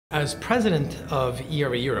As president of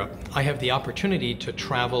ERA Europe, I have the opportunity to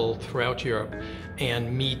travel throughout Europe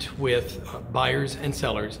and meet with buyers and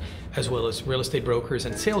sellers, as well as real estate brokers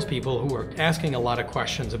and salespeople who are asking a lot of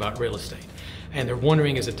questions about real estate. And they're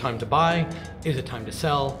wondering, is it time to buy? Is it time to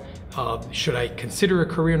sell? Should I consider a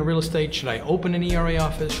career in real estate? Should I open an ERA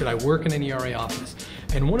office? Should I work in an ERA office?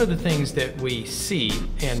 And one of the things that we see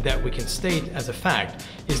and that we can state as a fact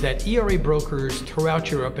is that ERA brokers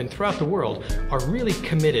throughout Europe and throughout the world are really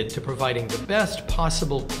committed to providing the best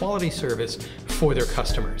possible quality service for their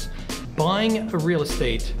customers. Buying a real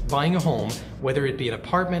estate, buying a home, whether it be an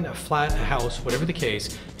apartment, a flat, a house, whatever the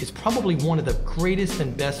case, is probably one of the greatest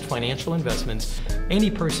and best financial investments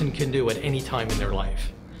any person can do at any time in their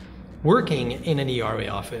life. Working in an ERA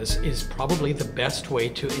office is probably the best way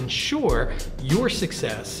to ensure your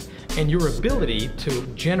success and your ability to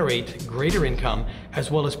generate greater income, as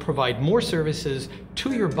well as provide more services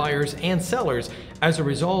to your buyers and sellers as a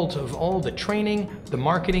result of all the training, the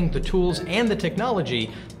marketing, the tools, and the technology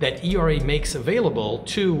that ERA makes available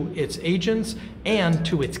to its agents and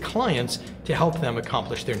to its clients to help them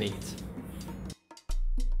accomplish their needs.